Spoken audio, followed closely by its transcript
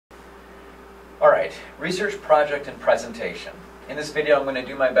Alright, research project and presentation. In this video I'm going to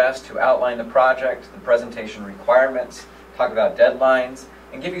do my best to outline the project, the presentation requirements, talk about deadlines,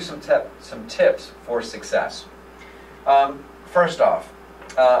 and give you some tips for success. First off,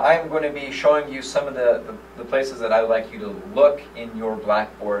 I am going to be showing you some of the places that I would like you to look in your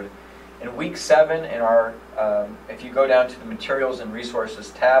Blackboard. In week 7, in our, if you go down to the Materials and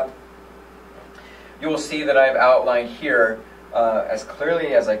Resources tab, you will see that I've outlined here, as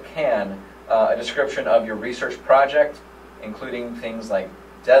clearly as I can, a description of your research project, including things like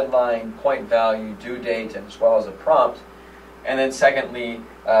deadline, point value, due date, as well as a prompt. And then secondly,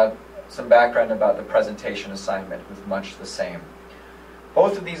 some background about the presentation assignment with much the same.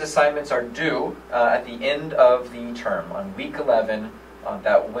 Both of these assignments are due at the end of the term, on week 11, on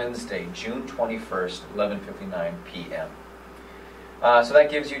that Wednesday, June 21st, 11:59 p.m. So that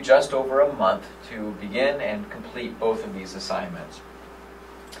gives you just over a month to begin and complete both of these assignments.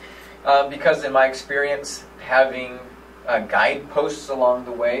 Because in my experience, having guideposts along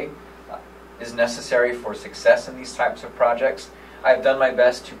the way is necessary for success in these types of projects, I've done my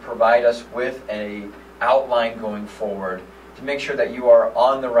best to provide us with an outline going forward to make sure that you are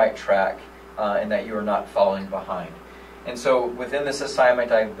on the right track and that you are not falling behind. And so within this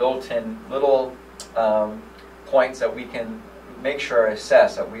assignment, I've built in little points that we can make sure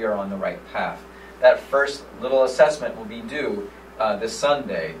assess that we are on the right path. That first little assessment will be due this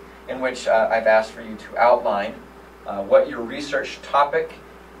Sunday, in which I've asked for you to outline what your research topic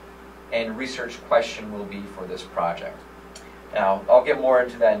and research question will be for this project. Now, I'll get more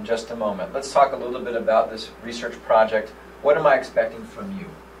into that in just a moment. Let's talk a little bit about this research project. What am I expecting from you?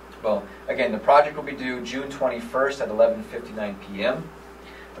 Well, again, the project will be due June 21st at 11:59 p.m.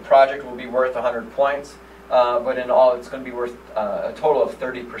 The project will be worth 100 points, but in all it's going to be worth a total of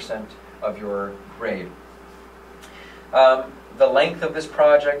 30% of your grade. The length of this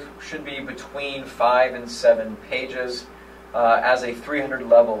project should be between 5 and 7 pages. As a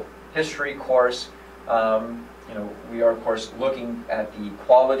 300-level history course, we are, of course, looking at the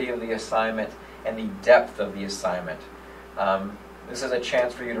quality of the assignment and the depth of the assignment. This is a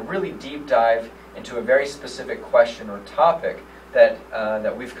chance for you to really deep dive into a very specific question or topic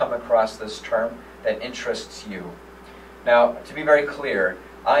that we've come across this term that interests you. Now, to be very clear,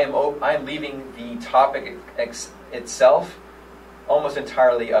 I am leaving the topic itself almost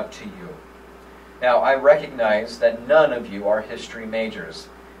entirely up to you. Now, I recognize that none of you are history majors.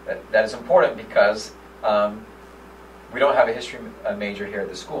 That is important because we don't have a history major here at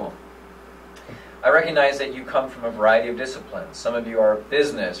the school. I recognize that you come from a variety of disciplines. Some of you are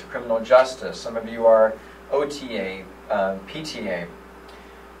business, criminal justice, some of you are OTA, PTA,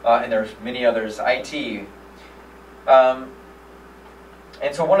 and there's many others, IT. And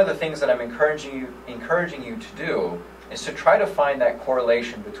so one of the things that I'm encouraging you to do is to try to find that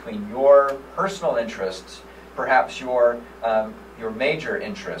correlation between your personal interests, perhaps your major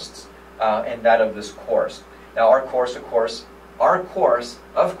interests, and that of this course. Now, our course, of course,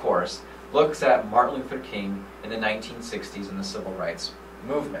 looks at Martin Luther King in the 1960s and the Civil Rights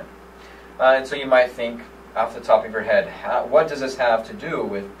Movement. And so you might think, off the top of your head, what does this have to do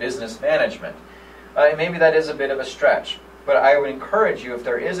with business management? Maybe that is a bit of a stretch. But I would encourage you, if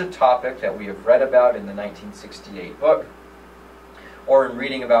there is a topic that we have read about in the 1968 book, or in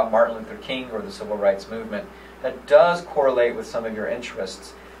reading about Martin Luther King or the Civil Rights Movement, that does correlate with some of your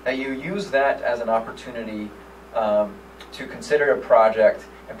interests, that you use that as an opportunity to consider a project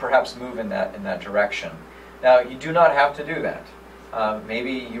and perhaps move in that direction. Now, you do not have to do that.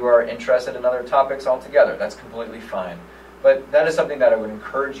 Maybe you are interested in other topics altogether. That's completely fine. But that is something that I would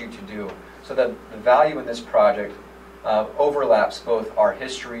encourage you to do, so that the value in this project overlaps both our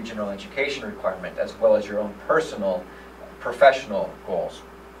history general education requirement as well as your own personal, professional goals.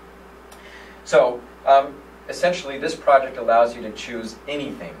 So, essentially, this project allows you to choose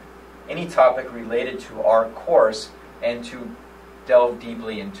anything, any topic related to our course, and to delve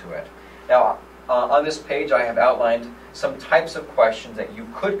deeply into it. Now, on this page, I have outlined some types of questions that you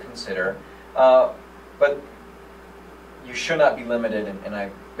could consider, but you should not be limited, and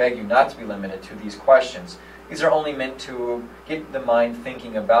I beg you not to be limited to these questions. These are only meant to get the mind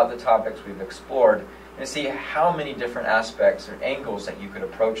thinking about the topics we've explored and see how many different aspects or angles that you could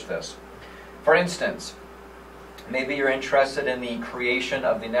approach this. For instance, maybe you're interested in the creation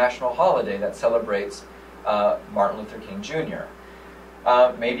of the national holiday that celebrates Martin Luther King Jr.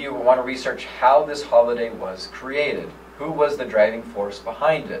 Maybe you want to research how this holiday was created. Who was the driving force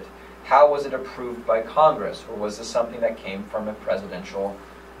behind it? How was it approved by Congress? Or was this something that came from a presidential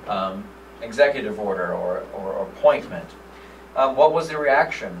executive order or appointment? What was the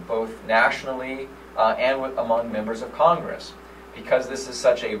reaction, both nationally and among members of Congress? because this is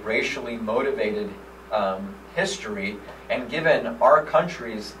such a racially motivated history, and given our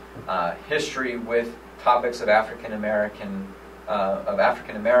country's history with topics of African Americans,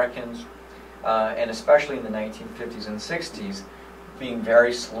 and especially in the 1950s and 60s, being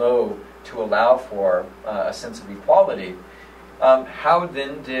very slow to allow for a sense of equality, how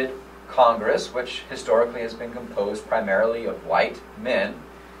then did Congress, which historically has been composed primarily of white men,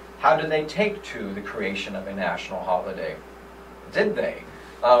 how did they take to the creation of a national holiday? Did they?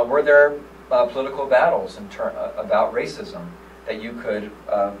 Were there political battles about racism that you could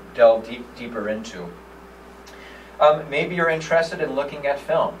delve deeper into? Maybe you're interested in looking at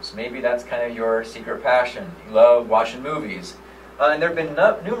films. Maybe that's kind of your secret passion. You love watching movies. And there have been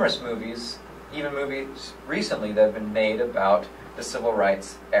numerous movies, even movies recently, that have been made about the civil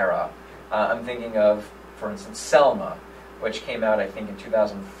rights era. I'm thinking of, for instance, Selma, which came out, I think, in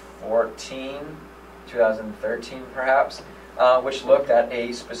 2014, 2013 perhaps, which looked at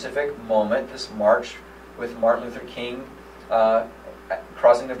a specific moment, this march with Martin Luther King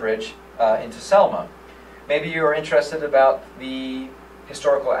crossing the bridge into Selma. Maybe you're interested about the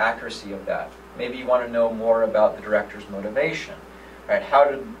historical accuracy of that. Maybe you want to know more about the director's motivation. Right? How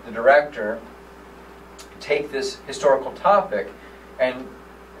did the director take this historical topic, and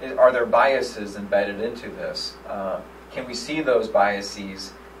are there biases embedded into this? Can we see those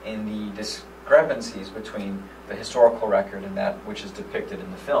biases in the discrepancies between the historical record and that which is depicted in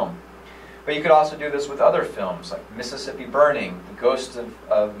the film? But you could also do this with other films, like Mississippi Burning, The Ghost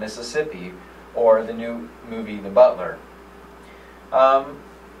of Mississippi, or the new movie The Butler.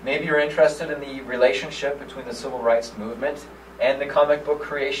 Maybe you're interested in the relationship between the civil rights movement and the comic book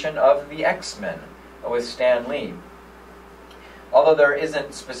creation of the X-Men with Stan Lee. Although there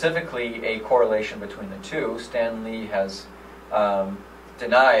isn't specifically a correlation between the two, Stan Lee has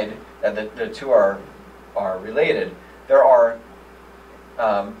denied that the two are related. There are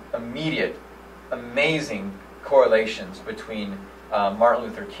immediate, amazing correlations between Martin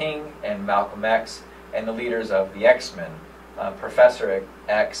Luther King and Malcolm X and the leaders of the X-Men, Professor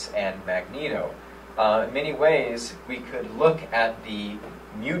X and Magneto. In many ways, we could look at the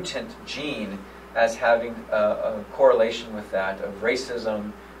mutant gene as having a correlation with that of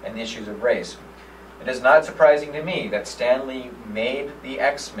racism and the issues of race. It is not surprising to me that Stan Lee made the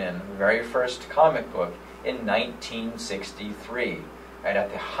X-Men, the very first comic book, in 1963, right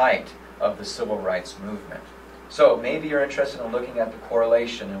at the height of the civil rights movement. So maybe you're interested in looking at the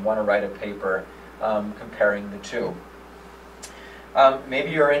correlation and want to write a paper comparing the two.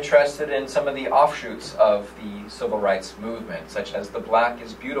 Maybe you're interested in some of the offshoots of the civil rights movement, such as the Black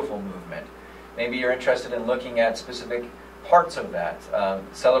is Beautiful movement. Maybe you're interested in looking at specific parts of that.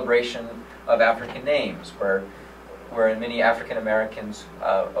 Celebration of African names, where many African Americans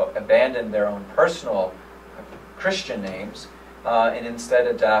abandoned their own personal Christian names and instead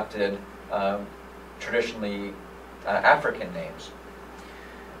adopted traditionally African names.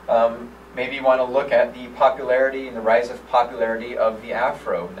 Maybe you want to look at the popularity and the rise of popularity of the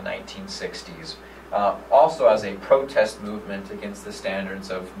Afro in the 1960s, also as a protest movement against the standards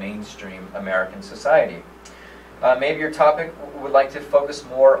of mainstream American society. Maybe your topic would like to focus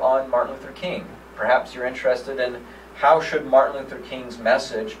more on Martin Luther King. Perhaps you're interested in how should Martin Luther King's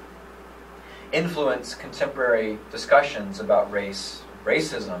message influence contemporary discussions about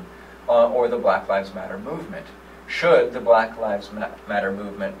racism, or the Black Lives Matter movement. Should the Black Lives Matter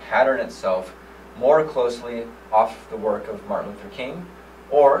movement pattern itself more closely off the work of Martin Luther King,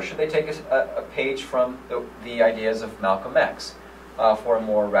 or should they take a page from the ideas of Malcolm X for a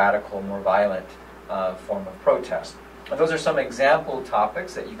more radical, more violent form of protest? And those are some example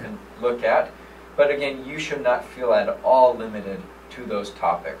topics that you can look at, but again, you should not feel at all limited to those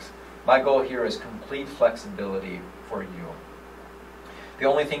topics. My goal here is complete flexibility for you. The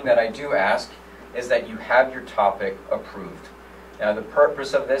only thing that I do ask is that you have your topic approved. Now, the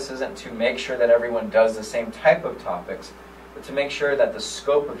purpose of this isn't to make sure that everyone does the same type of topics, but to make sure that the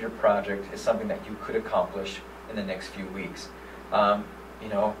scope of your project is something that you could accomplish in the next few weeks.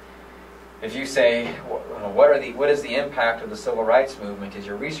 If you say, what is the impact of the civil rights movement is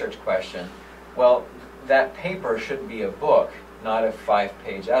your research question, well, that paper should be a book, not a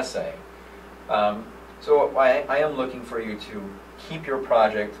 5-page essay. So I am looking for you to keep your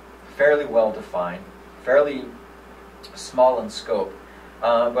project fairly well defined, fairly small in scope,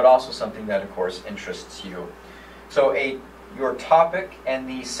 but also something that, of course, interests you. So your topic and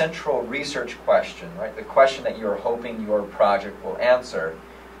the central research question, right, the question that you're hoping your project will answer,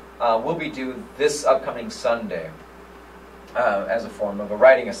 will be due this upcoming Sunday as a form of a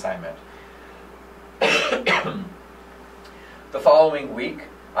writing assignment. The following week,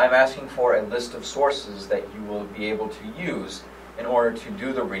 I'm asking for a list of sources that you will be able to use in order to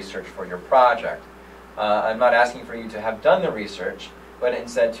do the research for your project. I'm not asking for you to have done the research, but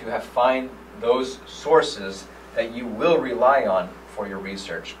instead to have find those sources that you will rely on for your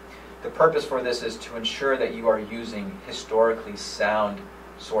research. The purpose for this is to ensure that you are using historically sound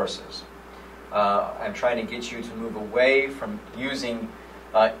sources. I'm trying to get you to move away from using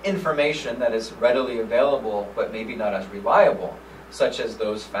information that is readily available but maybe not as reliable, such as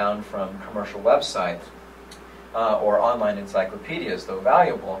those found from commercial websites or online encyclopedias, though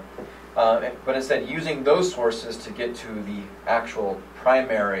valuable, but instead using those sources to get to the actual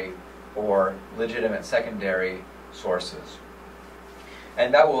primary or legitimate secondary sources.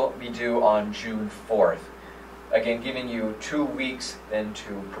 And that will be due on June 4th. Again, giving you 2 weeks then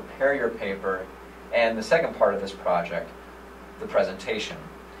to prepare your paper and the second part of this project, the presentation.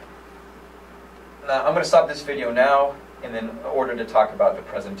 Now, I'm going to stop this video now in order to talk about the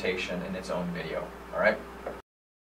presentation in its own video. All right?